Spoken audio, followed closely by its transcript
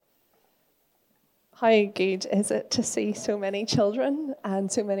How good is it to see so many children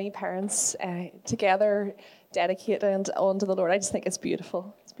and so many parents together, dedicated unto the Lord? I just think it's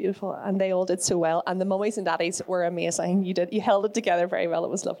beautiful. It's beautiful. And they all did so well. And the mummies and daddies were amazing. You held it together very well.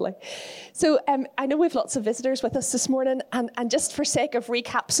 It was lovely. So I know we have lots of visitors with us this morning. And just for sake of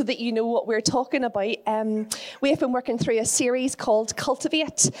recap, so that you know what we're talking about, we have been working through a series called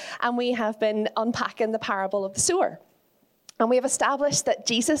Cultivate. And we have been unpacking the parable of the sower. And we have established that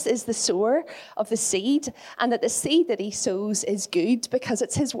Jesus is the sower of the seed, and that the seed that he sows is good because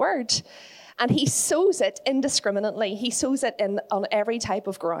it's his word. And he sows it indiscriminately. He sows it on every type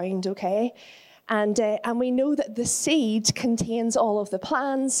of ground, okay? And we know that the seed contains all of the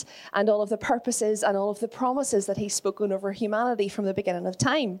plans and all of the purposes and all of the promises that he's spoken over humanity from the beginning of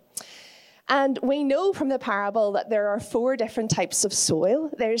time. And we know from the parable that there are 4 different types of soil.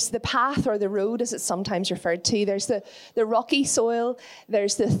 There's the path or the road, as it's sometimes referred to. There's the rocky soil,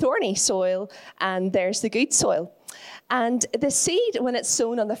 there's the thorny soil, and there's the good soil. And the seed, when it's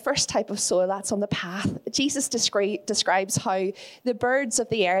sown on the first type of soil, that's on the path. Jesus describes how the birds of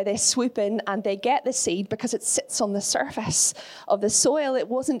the air, they swoop in and they get the seed because it sits on the surface of the soil. It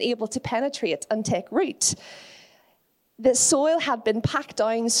wasn't able to penetrate and take root. The soil had been packed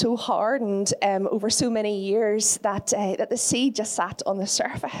down so hard and over so many years that the seed just sat on the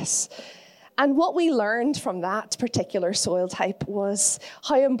surface. And what we learned from that particular soil type was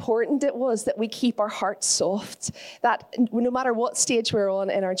how important it was that we keep our hearts soft, that no matter what stage we're on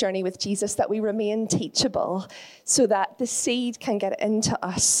in our journey with Jesus, that we remain teachable so that the seed can get into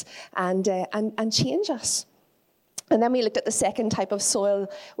us and change us. And then we looked at the second type of soil,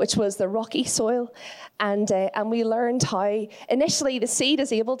 which was the rocky soil. And we learned how initially the seed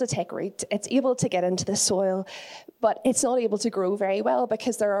is able to take root. It's able to get into the soil, but it's not able to grow very well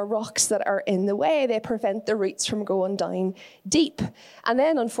because there are rocks that are in the way. They prevent the roots from going down deep. And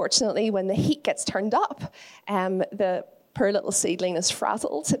then, unfortunately, when the heat gets turned up, the poor little seedling is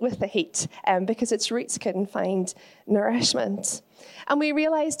frazzled with the heat because its roots couldn't find nourishment. And we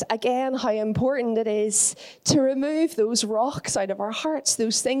realized again how important it is to remove those rocks out of our hearts,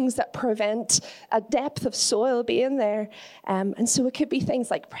 those things that prevent a depth of soil being there. And so it could be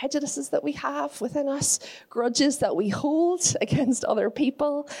things like prejudices that we have within us, grudges that we hold against other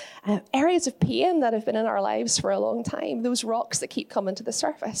people, areas of pain that have been in our lives for a long time, those rocks that keep coming to the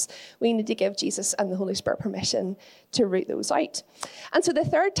surface. We need to give Jesus and the Holy Spirit permission to root those out. And so the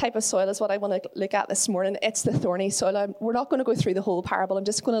third type of soil is what I want to look at this morning. It's the thorny soil. We're not going to go through the whole parable. I'm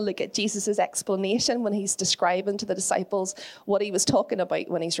just going to look at Jesus' explanation when he's describing to the disciples what he was talking about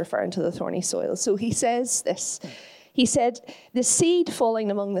when he's referring to the thorny soil. So he says this. He said, the seed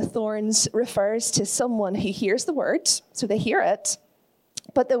falling among the thorns refers to someone who hears the word, so they hear it,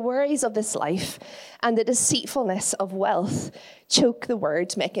 but the worries of this life and the deceitfulness of wealth choke the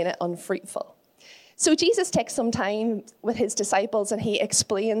word, making it unfruitful. So Jesus takes some time with his disciples and he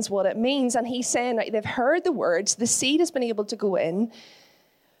explains what it means. And he's saying, right, they've heard the words, the seed has been able to go in.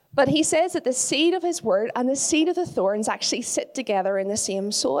 But he says that the seed of his word and the seed of the thorns actually sit together in the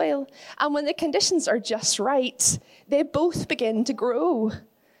same soil. And when the conditions are just right, they both begin to grow.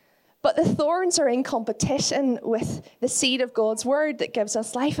 But the thorns are in competition with the seed of God's word that gives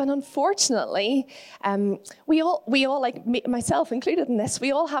us life. And unfortunately, we all, like myself included in this,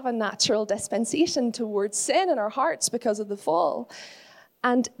 we all have a natural dispensation towards sin in our hearts because of the fall.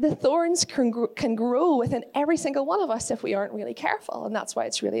 And the thorns can grow within every single one of us if we aren't really careful. And that's why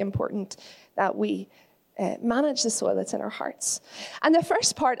it's really important that we manage the soil that's in our hearts. And the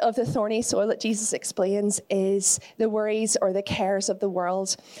first part of the thorny soil that Jesus explains is the worries or the cares of the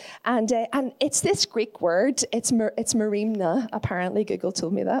world. And it's this Greek word, it's merimna, apparently Google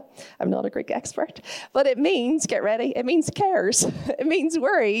told me that. I'm not a Greek expert. But it means, get ready, it means cares. It means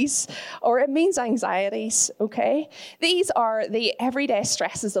worries, or it means anxieties, okay? These are the everyday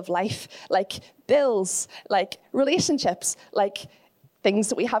stresses of life, like bills, like relationships, like things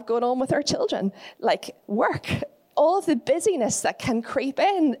that we have going on with our children, like work, all of the busyness that can creep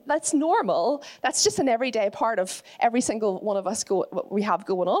in. That's normal. That's just an everyday part of every single one of us what we have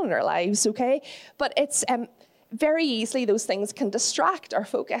going on in our lives, okay? But it's very easily those things can distract our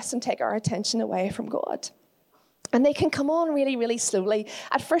focus and take our attention away from God. And they can come on really, really slowly.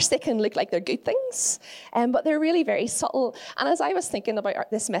 At first, they can look like they're good things, but they're really very subtle. And as I was thinking about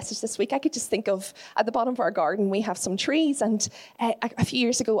this message this week, I could just think of, at the bottom of our garden, we have some trees. And a few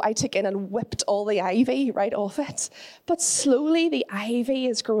years ago, I took in and whipped all the ivy right off it. But slowly, the ivy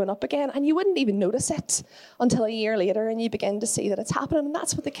is growing up again. And you wouldn't even notice it until a year later. And you begin to see that it's happening. And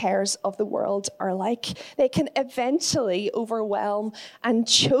that's what the cares of the world are like. They can eventually overwhelm and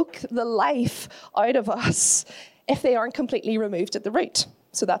choke the life out of us if they aren't completely removed at the root.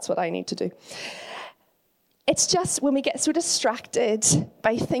 So that's what I need to do. It's just when we get so distracted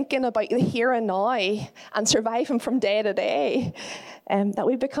by thinking about the here and now and surviving from day to day, that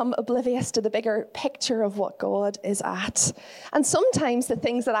we become oblivious to the bigger picture of what God is at. And sometimes the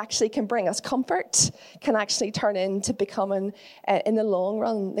things that actually can bring us comfort can actually turn into becoming, in the long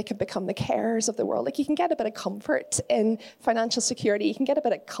run, they can become the cares of the world. Like, you can get a bit of comfort in financial security. You can get a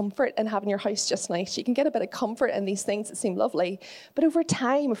bit of comfort in having your house just nice. You can get a bit of comfort in these things that seem lovely. But over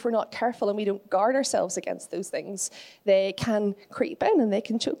time, if we're not careful and we don't guard ourselves against those things, they can creep in and they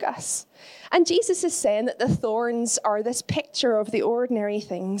can choke us. And Jesus is saying that the thorns are this picture of the ordinary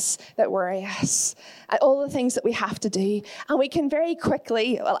things that worry us, and all the things that we have to do. And we can very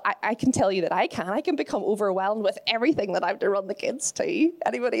quickly, well, I can tell you that I can become overwhelmed with everything that I have to run the kids to.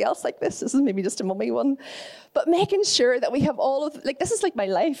 Anybody else like this? This is maybe just a mummy one. But making sure that we have all of, like, this is like my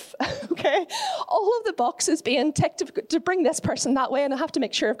life, okay? All of the boxes being ticked to bring this person that way, and I have to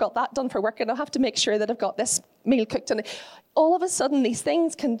make sure I've got that done for work, and I have to make sure that I've got this meal cooked. And all of a sudden, these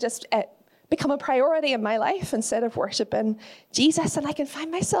things can just become a priority in my life instead of worshiping Jesus. And I can find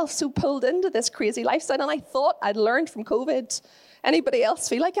myself so pulled into this crazy lifestyle. And I thought I'd learned from COVID. Anybody else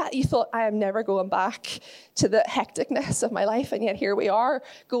feel like that? You thought, I am never going back to the hecticness of my life. And yet here we are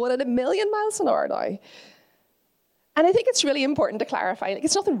going at 1,000,000 miles an hour now. And I think it's really important to clarify, like,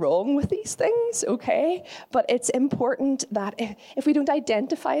 it's nothing wrong with these things, okay? But it's important that if we don't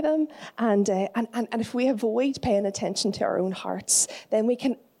identify them and if we avoid paying attention to our own hearts, then we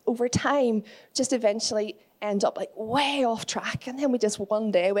can, over time, just eventually end up like way off track. And then we just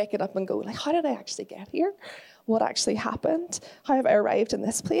one day wake it up and go, like, how did I actually get here? What actually happened? How have I arrived in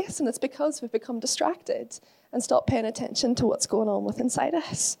this place? And it's because we've become distracted and stopped paying attention to what's going on within inside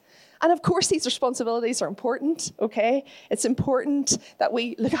us. And of course, these responsibilities are important, okay? It's important that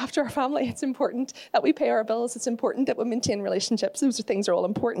we look after our family. It's important that we pay our bills. It's important that we maintain relationships. Those things are all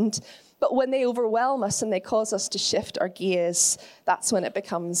important. But when they overwhelm us and they cause us to shift our gaze, that's when it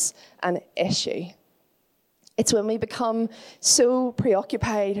becomes an issue. It's when we become so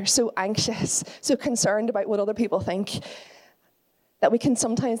preoccupied or so anxious, so concerned about what other people think, that we can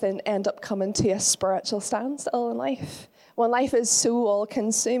sometimes then end up coming to a spiritual standstill in life. When life is so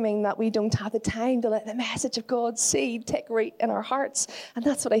all-consuming that we don't have the time to let the message of God's seed take root in our hearts. And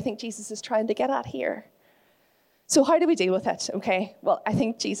that's what I think Jesus is trying to get at here. So how do we deal with it? Okay, well, I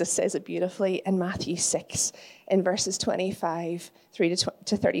think Jesus says it beautifully in Matthew 6, in verses 25 through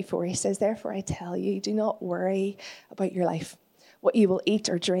to 34. He says, "Therefore I tell you, do not worry about your life, what you will eat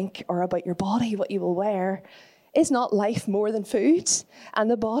or drink, or about your body, what you will wear. Is not life more than food, and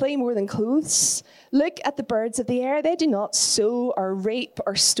the body more than clothes? Look at the birds of the air. They do not sow or reap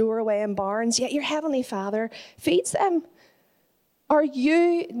or store away in barns, yet your heavenly Father feeds them. Are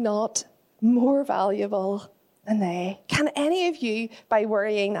you not more valuable than they? Can any of you, by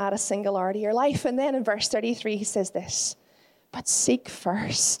worrying, add a single hour to your life?" And then in verse 33, he says this, "But seek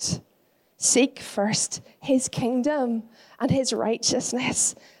first his kingdom and his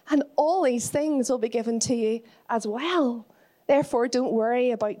righteousness, and all these things will be given to you as well. Therefore, don't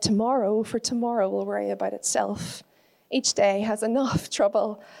worry about tomorrow, for tomorrow will worry about itself. Each day has enough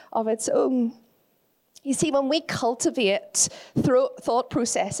trouble of its own." You see, when we cultivate thought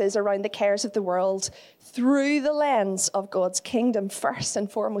processes around the cares of the world through the lens of God's kingdom first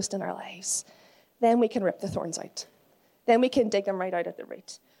and foremost in our lives, then we can rip the thorns out. Then we can dig them right out at the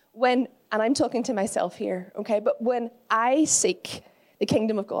root. And I'm talking to myself here, okay, but when I seek the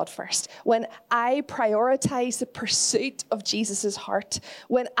kingdom of God first, when I prioritize the pursuit of Jesus' heart,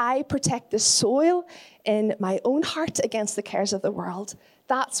 when I protect the soil in my own heart against the cares of the world,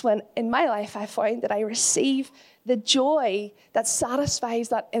 that's when in my life I find that I receive the joy that satisfies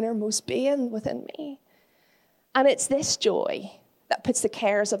that innermost being within me. And it's this joy that puts the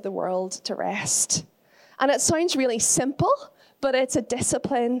cares of the world to rest. And it sounds really simple, but it's a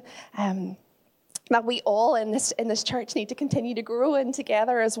discipline that we all in this church need to continue to grow in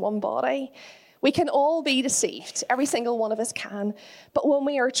together as one body. We can all be deceived. Every single one of us can. But when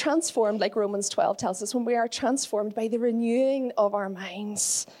we are transformed, like Romans 12 tells us, when we are transformed by the renewing of our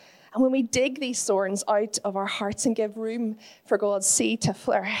minds, and when we dig these thorns out of our hearts and give room for God's seed to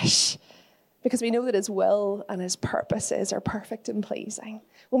flourish, because we know that his will and his purposes are perfect and pleasing.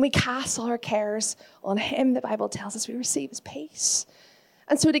 When we cast all our cares on him, the Bible tells us we receive his peace.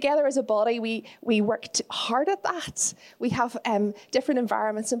 And so together as a body, we worked hard at that. We have different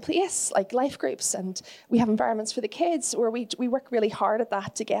environments in place, like life groups, and we have environments for the kids where we work really hard at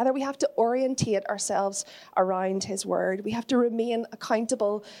that together. We have to orientate ourselves around his word. We have to remain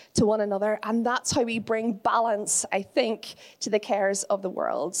accountable to one another, and that's how we bring balance, I think, to the cares of the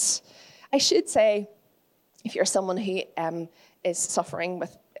world. I should say, if you're someone who is suffering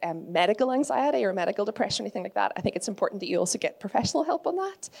with medical anxiety or medical depression or anything like that, I think it's important that you also get professional help on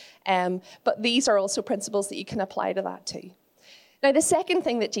that. But these are also principles that you can apply to that too. Now, the second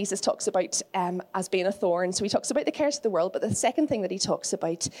thing that Jesus talks about as being a thorn, so he talks about the cares of the world, but the second thing that he talks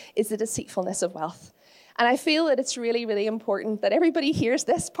about is the deceitfulness of wealth. And I feel that it's really, really important that everybody hears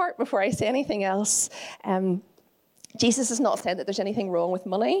this part before I say anything else. Jesus has not said that there's anything wrong with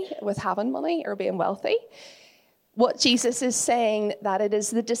money, with having money or being wealthy. What Jesus is saying, that it is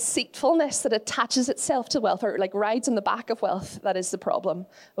the deceitfulness that attaches itself to wealth, or like rides on the back of wealth, that is the problem,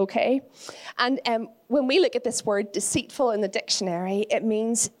 okay? And when we look at this word deceitful in the dictionary, it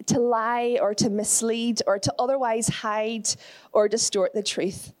means to lie or to mislead or to otherwise hide or distort the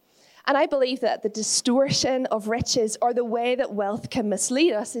truth. And I believe that the distortion of riches, or the way that wealth can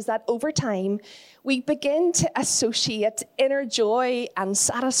mislead us, is that over time, we begin to associate inner joy and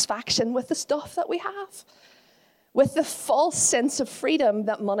satisfaction with the stuff that we have. With the false sense of freedom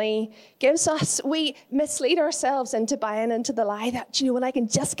that money gives us, we mislead ourselves into buying into the lie that, when I can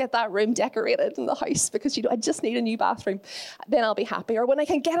just get that room decorated in the house because, I just need a new bathroom, then I'll be happy. Or when I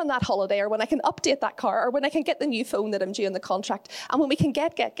can get on that holiday, or when I can update that car, or when I can get the new phone that I'm due in the contract. And when we can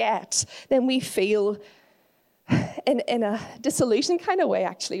get, then we feel in a disillusioned kind of way,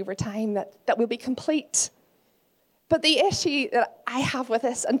 actually, over time, that we'll be complete. But the issue that I have with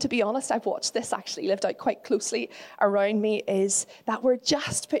this, and to be honest, I've watched this actually lived out quite closely around me, is that we're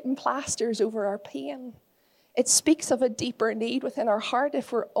just putting plasters over our pain. It speaks of a deeper need within our heart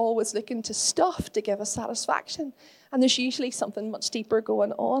if we're always looking to stuff to give us satisfaction. And there's usually something much deeper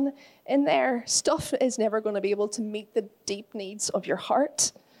going on in there. Stuff is never going to be able to meet the deep needs of your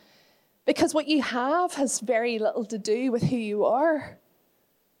heart, because what you have has very little to do with who you are.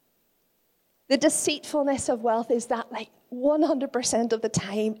 The deceitfulness of wealth is that 100% of the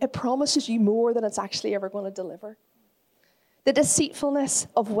time, it promises you more than it's actually ever going to deliver. The deceitfulness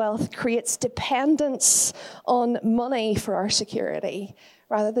of wealth creates dependence on money for our security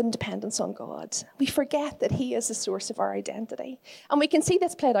rather than dependence on God. We forget that he is the source of our identity. And we can see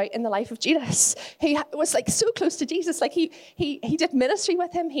this played out in the life of Judas, who was so close to Jesus. He did ministry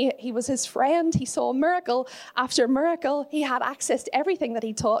with him. He was his friend. He saw miracle after miracle. He had access to everything that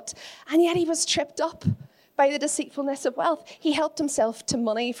he taught. And yet he was tripped up by the deceitfulness of wealth. He helped himself to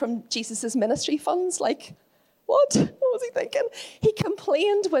money from Jesus' ministry funds. What was he thinking? He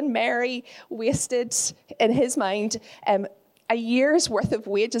complained when Mary wasted, in his mind, a year's worth of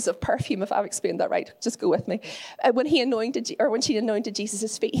wages of perfume, if I've explained that right. Just go with me. When she anointed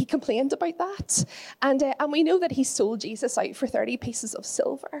Jesus' feet, he complained about that. And we know that he sold Jesus out for 30 pieces of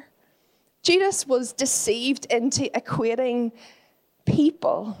silver. Judas was deceived into equating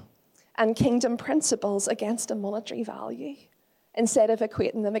people and kingdom principles against a monetary value instead of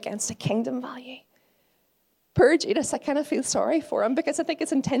equating them against a kingdom value. Poor Judas, I kind of feel sorry for him, because I think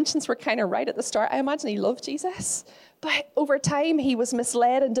his intentions were kind of right at the start. I imagine he loved Jesus. But over time, he was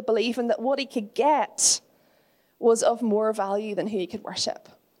misled into believing that what he could get was of more value than who he could worship.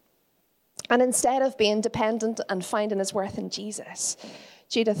 And instead of being dependent and finding his worth in Jesus,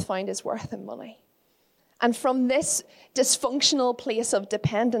 Judas found his worth in money. And from this dysfunctional place of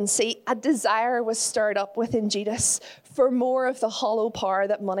dependency, a desire was stirred up within Judas for more of the hollow power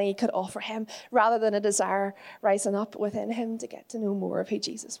that money could offer him, rather than a desire rising up within him to get to know more of who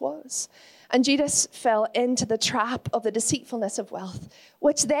Jesus was. And Judas fell into the trap of the deceitfulness of wealth,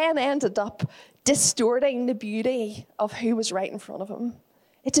 which then ended up distorting the beauty of who was right in front of him.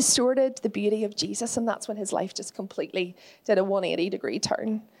 It distorted the beauty of Jesus, and that's when his life just completely did a 180-degree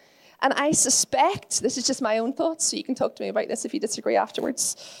turn. And I suspect, this is just my own thoughts, so you can talk to me about this if you disagree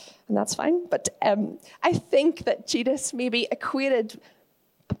afterwards, and that's fine. But I think that Judas maybe equated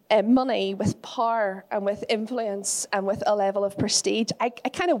money with power and with influence and with a level of prestige. I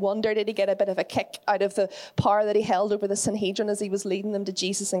kind of wonder, did he get a bit of a kick out of the power that he held over the Sanhedrin as he was leading them to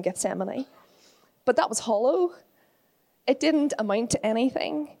Jesus in Gethsemane? But that was hollow. It didn't amount to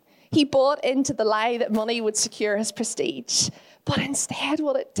anything. He bought into the lie that money would secure his prestige. But instead,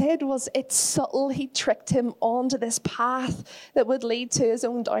 what it did was, it's subtle. He tricked him onto this path that would lead to his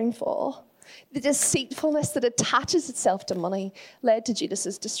own downfall. The deceitfulness that attaches itself to money led to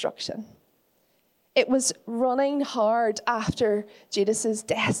Judas's destruction. It was running hard after Judas's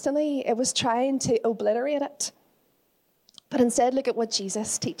destiny. It was trying to obliterate it. But instead, look at what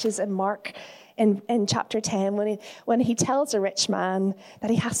Jesus teaches in Mark in chapter 10, when he tells a rich man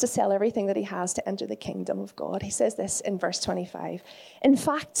that he has to sell everything that he has to enter the kingdom of God. He says this in verse 25. In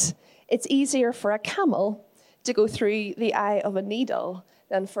fact, it's easier for a camel to go through the eye of a needle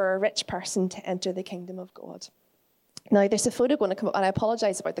than for a rich person to enter the kingdom of God. Now, there's a photo going to come up, and I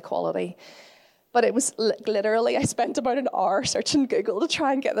apologize about the quality, But it was literally, I spent about an hour searching Google to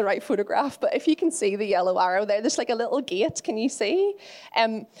try and get the right photograph. But if you can see the yellow arrow there's like a little gate. Can you see?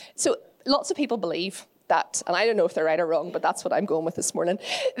 So lots of people believe that, and I don't know if they're right or wrong, but that's what I'm going with this morning.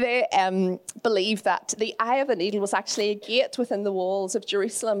 They believe that the Eye of the Needle was actually a gate within the walls of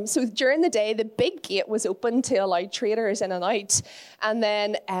Jerusalem. So during the day, the big gate was open to allow traders in and out. And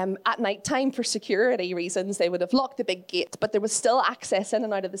then at night time, for security reasons, they would have locked the big gate, but there was still access in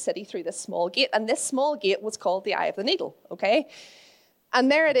and out of the city through this small gate. And this small gate was called the Eye of the Needle, okay?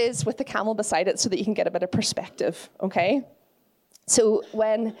 And there it is with the camel beside it so that you can get a bit of perspective, okay? So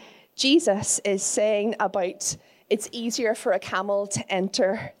when Jesus is saying about it's easier for a camel to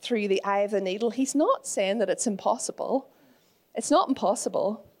enter through the eye of the needle, he's not saying that it's impossible. It's not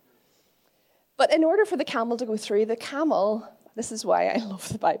impossible. But in order for the camel to go through, the camel, this is why I love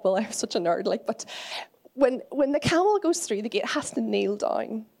the Bible, I'm such a nerd, but when the camel goes through the gate, it has to kneel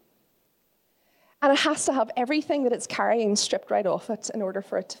down. And it has to have everything that it's carrying stripped right off it in order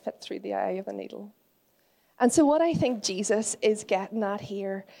for it to fit through the eye of the needle. And so what I think Jesus is getting at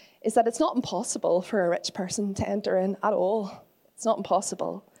here is that it's not impossible for a rich person to enter in at all. It's not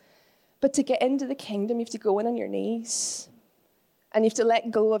impossible. But to get into the kingdom, you have to go in on your knees. And you have to let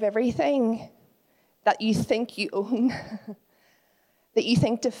go of everything that you think you own, that you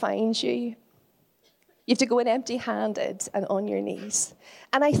think defines you. You have to go in empty-handed and on your knees.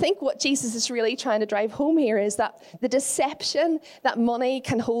 And I think what Jesus is really trying to drive home here is that the deception that money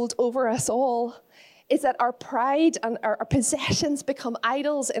can hold over us all is that our pride and our possessions become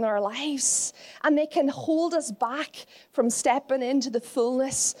idols in our lives, and they can hold us back from stepping into the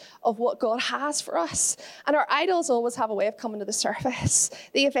fullness of what God has for us. And our idols always have a way of coming to the surface.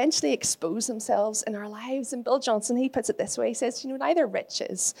 They eventually expose themselves in our lives. And Bill Johnson, he puts it this way. He says, neither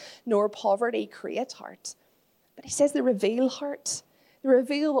riches nor poverty create heart, but he says they reveal heart. They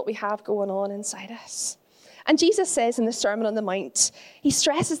reveal what we have going on inside us. And Jesus says in the Sermon on the Mount, he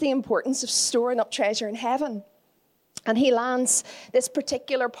stresses the importance of storing up treasure in heaven. And he lands this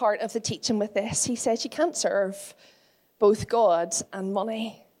particular part of the teaching with this. He says you can't serve both God and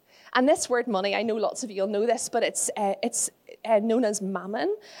money. And this word money, I know lots of you will know this, but it's known as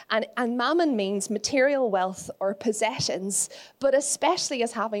mammon. And mammon means material wealth or possessions, but especially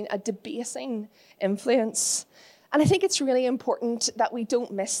as having a debasing influence. And I think it's really important that we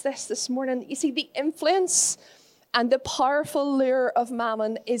don't miss this morning. You see, the influence and the powerful lure of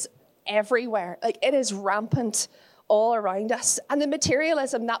mammon is everywhere. Like, it is rampant all around us. And the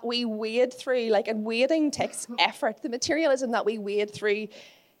materialism that we wade through, and wading takes effort. The materialism that we wade through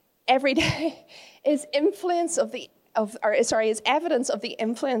every day is evidence of the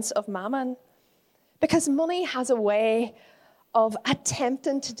influence of mammon. Because money has a way of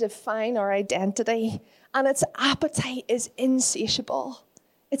attempting to define our identity, and its appetite is insatiable.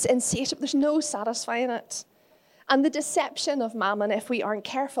 It's insatiable. There's no satisfying it. And the deception of mammon, if we aren't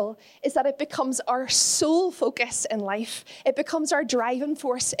careful, is that it becomes our sole focus in life. It becomes our driving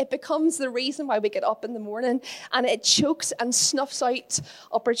force. It becomes the reason why we get up in the morning, and it chokes and snuffs out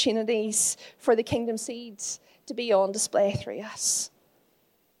opportunities for the kingdom seeds to be on display through us.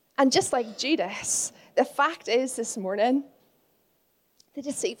 And just like Judas, the fact is this morning, the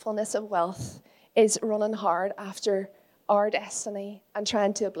deceitfulness of wealth is running hard after our destiny and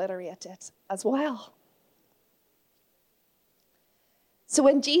trying to obliterate it as well. So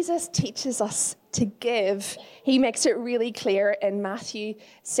when Jesus teaches us to give, he makes it really clear in Matthew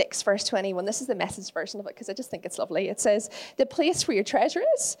 6, verse 21. This is the Message version of it because I just think it's lovely. It says, the place where your treasure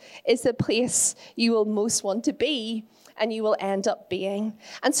is the place you will most want to be, and you will end up being.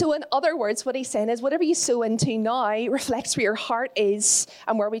 And so in other words, what he's saying is whatever you sow into now reflects where your heart is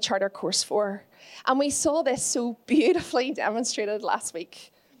and where we chart our course for. And we saw this so beautifully demonstrated last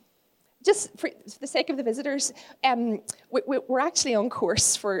week. Just for the sake of the visitors, we're actually on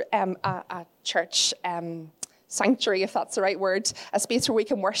course for a church sanctuary, if that's the right word, a space where we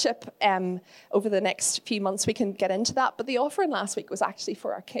can worship. Over the next few months, we can get into that. But the offering last week was actually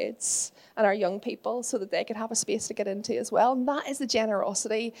for our kids and our young people so that they could have a space to get into as well. And that is the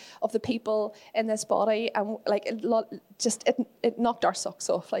generosity of the people in this body. And it knocked our socks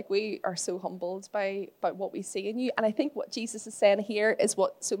off. We are so humbled by what we see in you. And I think what Jesus is saying here is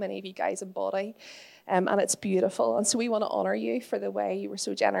what so many of you guys embody. And it's beautiful. And so we want to honor you for the way you were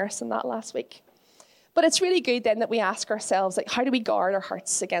so generous in that last week. But it's really good then that we ask ourselves, how do we guard our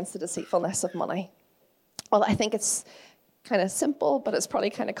hearts against the deceitfulness of money? Well, I think it's kind of simple, but it's probably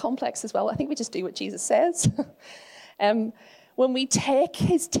kind of complex as well. I think we just do what Jesus says. When we take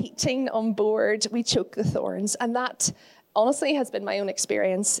his teaching on board, we choke the thorns. And that, honestly, has been my own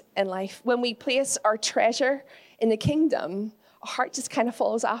experience in life. When we place our treasure in the kingdom, our heart just kind of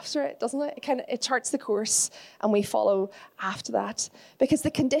follows after it, doesn't it? It charts the course and we follow after that. Because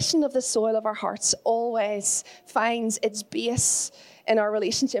the condition of the soil of our hearts always finds its base in our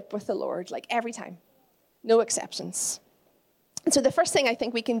relationship with the Lord, like every time. No exceptions. And so the first thing I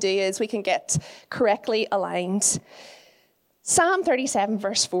think we can do is we can get correctly aligned. Psalm 37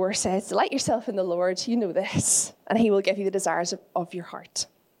 verse 4 says, delight yourself in the Lord, you know this, and he will give you the desires of your heart.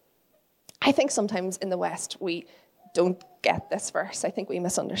 I think sometimes in the West we don't get this verse. I think we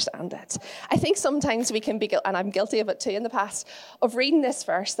misunderstand it. I think sometimes we can be, and I'm guilty of it too in the past, of reading this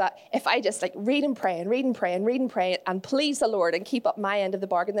verse that if I just like read and pray and please the Lord and keep up my end of the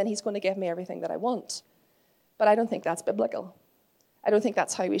bargain, then he's going to give me everything that I want. But I don't think that's biblical. I don't think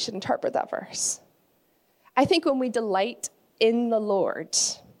that's how we should interpret that verse. I think when we delight in the Lord,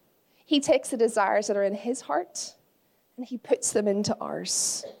 he takes the desires that are in his heart and he puts them into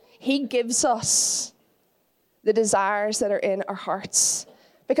ours. He gives us the desires that are in our hearts.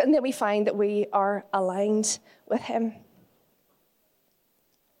 And then we find that we are aligned with him.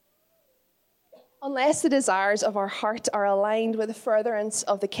 Unless the desires of our heart are aligned with the furtherance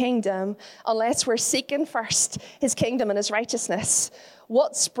of the kingdom, unless we're seeking first his kingdom and his righteousness,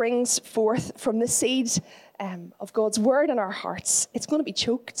 what springs forth from the seed of God's word in our hearts, it's going to be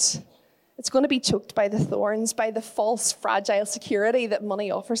choked. It's going to be choked by the thorns, by the false, fragile security that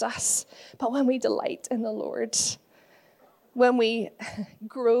money offers us. But when we delight in the Lord, when we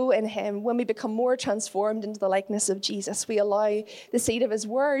grow in him, when we become more transformed into the likeness of Jesus, we allow the seed of his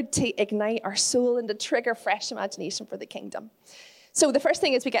word to ignite our soul and to trigger fresh imagination for the kingdom. So the first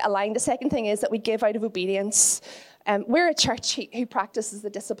thing is we get aligned. The second thing is that we give out of obedience. We're a church who practices the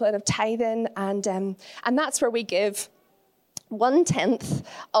discipline of tithing, and that's where we give 1/10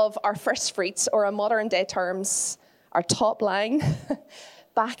 of our first fruits, or in modern day terms, our top line,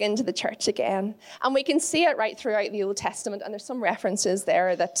 back into the church again. And we can see it right throughout the Old Testament, and there's some references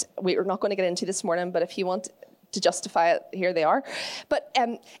there that we're not going to get into this morning, but if you want to justify it, here they are. But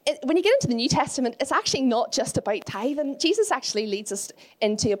when you get into the New Testament, it's actually not just about tithing. Jesus actually leads us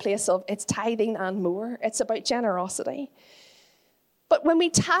into a place of it's tithing and more. It's about generosity. But when we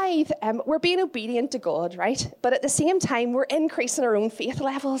tithe, we're being obedient to God, right? But at the same time, we're increasing our own faith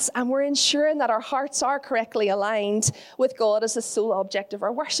levels and we're ensuring that our hearts are correctly aligned with God as the sole object of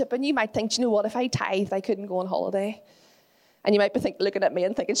our worship. And you might think, you know what, if I tithe, I couldn't go on holiday. And you might be looking at me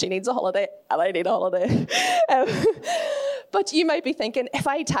and thinking, she needs a holiday, and I need a holiday. But you might be thinking, if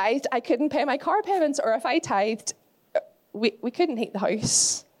I tithed, I couldn't pay my car payments, or if I tithed, we couldn't heat the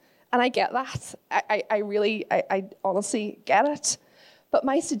house. And I get that. I honestly get it. But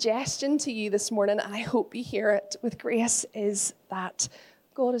my suggestion to you this morning, and I hope you hear it with grace, is that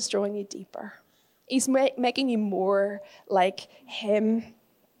God is drawing you deeper. He's making you more like him.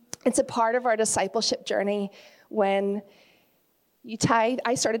 It's a part of our discipleship journey when you tithe.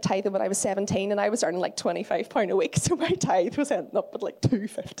 I started tithing when I was 17 and I was earning like £25 a week. So my tithe was ending up at like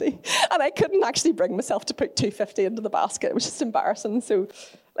 £2.50. And I couldn't actually bring myself to put £2.50 into the basket. It was just embarrassing. So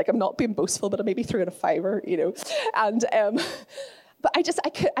like, I'm not being boastful, but I maybe threw in a fiver, you know. And but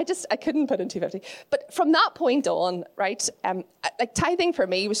I couldn't put in £2.50. But from that point on, right, like tithing for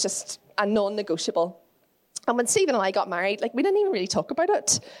me was just a non-negotiable. And when Stephen and I got married, like we didn't even really talk about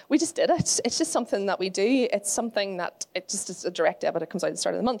it. We just did it. It's just something that we do. It's something that it just is a direct debit. It comes out at the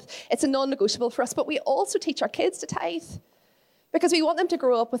start of the month. It's a non-negotiable for us. But we also teach our kids to tithe because we want them to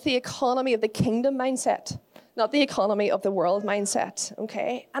grow up with the economy of the kingdom mindset, not the economy of the world mindset.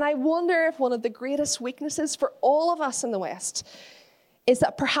 Okay. And I wonder if one of the greatest weaknesses for all of us in the West is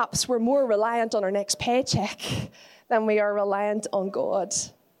that perhaps we're more reliant on our next paycheck than we are reliant on God.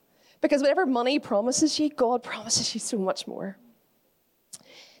 Because whatever money promises you, God promises you so much more.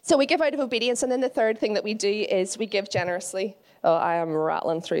 So we give out of obedience. And then the third thing that we do is we give generously. Oh, I am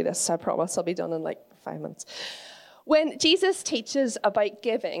rattling through this. I promise I'll be done in like 5 minutes. When Jesus teaches about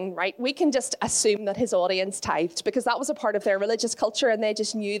giving, right, we can just assume that his audience tithed because that was a part of their religious culture and they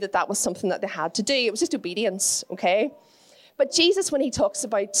just knew that that was something that they had to do. It was just obedience, okay? But Jesus, when he talks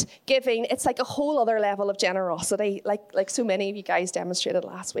about giving, it's like a whole other level of generosity, like so many of you guys demonstrated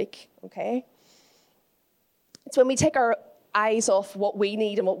last week, okay? It's when we take our eyes off what we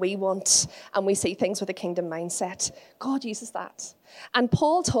need and what we want and we see things with a kingdom mindset. God uses that. And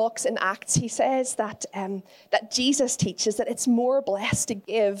Paul talks in Acts, he says that Jesus teaches that it's more blessed to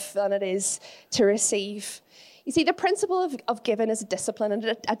give than it is to receive. You see, the principle of giving is a discipline,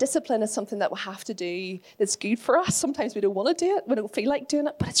 and a discipline is something that we have to do that's good for us. Sometimes we don't want to do it, we don't feel like doing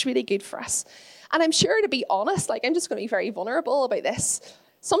it, but it's really good for us. And I'm sure, to be honest, like I'm just going to be very vulnerable about this.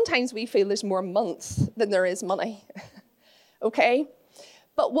 Sometimes we feel there's more month than there is money, okay?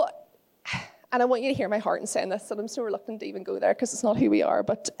 But And I want you to hear my heart in saying this, and I'm so reluctant to even go there because it's not who we are.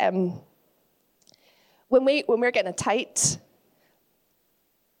 But when we're getting it tight,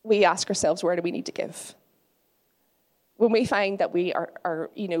 we ask ourselves, where do we need to give? When we find that we are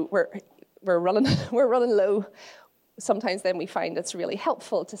we're running low, sometimes then we find it's really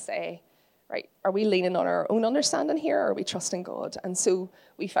helpful to say, right, are we leaning on our own understanding here, or are we trusting God? And so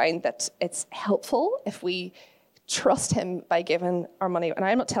we find that it's helpful if we trust him by giving our money. And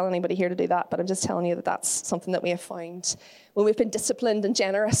I'm not telling anybody here to do that, but I'm just telling you that that's something that we have found when we've been disciplined and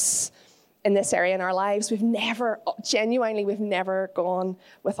generous in this area in our lives. We've never gone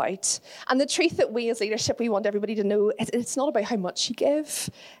without. And the truth that we as leadership, we want everybody to know, it's not about how much you give.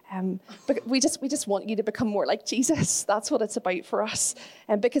 But we just want you to become more like Jesus. That's what it's about for us.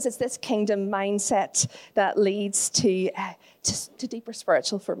 Because it's this kingdom mindset that leads to deeper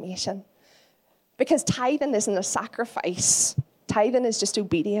spiritual formation. Because tithing isn't a sacrifice. Tithing is just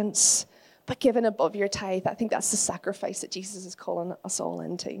obedience. But giving above your tithe, I think that's the sacrifice that Jesus is calling us all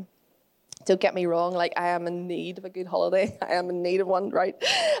into. Don't get me wrong, like, I am in need of a good holiday. I am in need of one, right?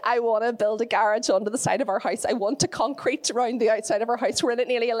 I want to build a garage onto the side of our house. I want to concrete around the outside of our house. We're in it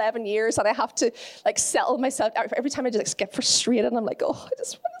nearly 11 years, and I have to, like, settle myself. Every time I just get frustrated, and I'm like, oh, I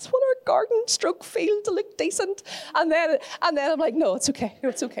just want our garden stroke field to look decent. And then I'm like, no, it's okay. No,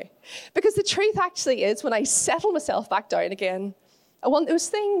 it's okay. Because the truth actually is, when I settle myself back down again, I want those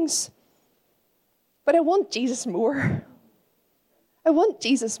things. But I want Jesus more. I want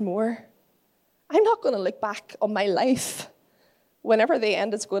Jesus more. I'm not going to look back on my life, whenever the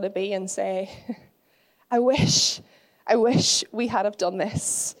end is going to be, and say, I wish we had have done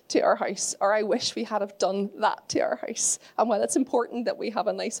this to our house, or I wish we had have done that to our house. And while it's important that we have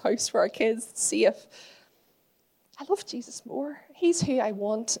a nice house for our kids, safe, I love Jesus more. He's who I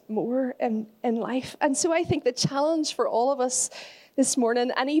want more in life. And so I think the challenge for all of us this morning,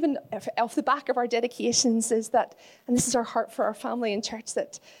 and even off the back of our dedications, is that, and this is our heart for our family and church,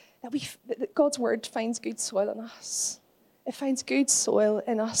 that God's word finds good soil in us. It finds good soil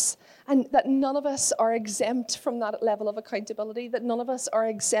in us. And that none of us are exempt from that level of accountability, that none of us are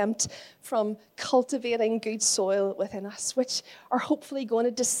exempt from cultivating good soil within us, which are hopefully going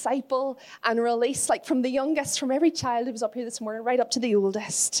to disciple and release, like from the youngest, from every child who was up here this morning, right up to the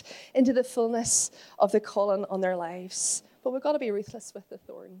oldest, into the fullness of the calling on their lives. But we've got to be ruthless with the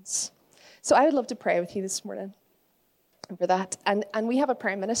thorns. So I would love to pray with you this morning for that. And we have a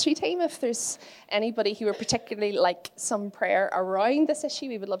prayer ministry team. If there's anybody who would particularly like some prayer around this issue,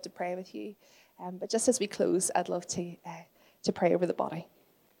 we would love to pray with you. But just as we close, I'd love to pray over the body.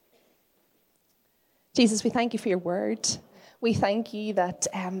 Jesus, we thank you for your word. We thank you that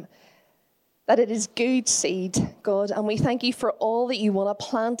it is good seed, God, and we thank you for all that you want to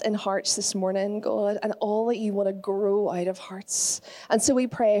plant in hearts this morning, God, and all that you want to grow out of hearts. And so we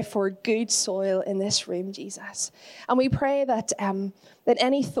pray for good soil in this room, Jesus. And we pray that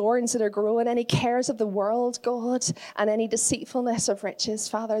any thorns that are growing, any cares of the world, God, and any deceitfulness of riches,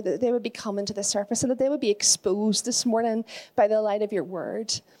 Father, that they would be coming to the surface and that they would be exposed this morning by the light of your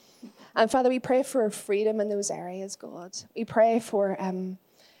word. And Father, we pray for freedom in those areas, God. We pray for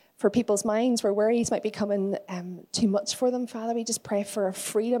people's minds where worries might be coming too much for them, Father. We just pray for a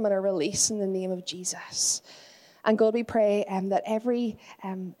freedom and a release in the name of Jesus. And God, we pray that every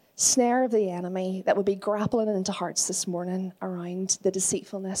snare of the enemy that would be grappling into hearts this morning around the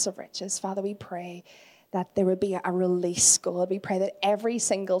deceitfulness of riches, Father, we pray that there would be a release, God. We pray that every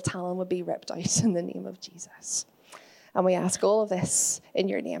single talon would be ripped out in the name of Jesus. And we ask all of this in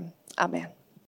your name. Amen.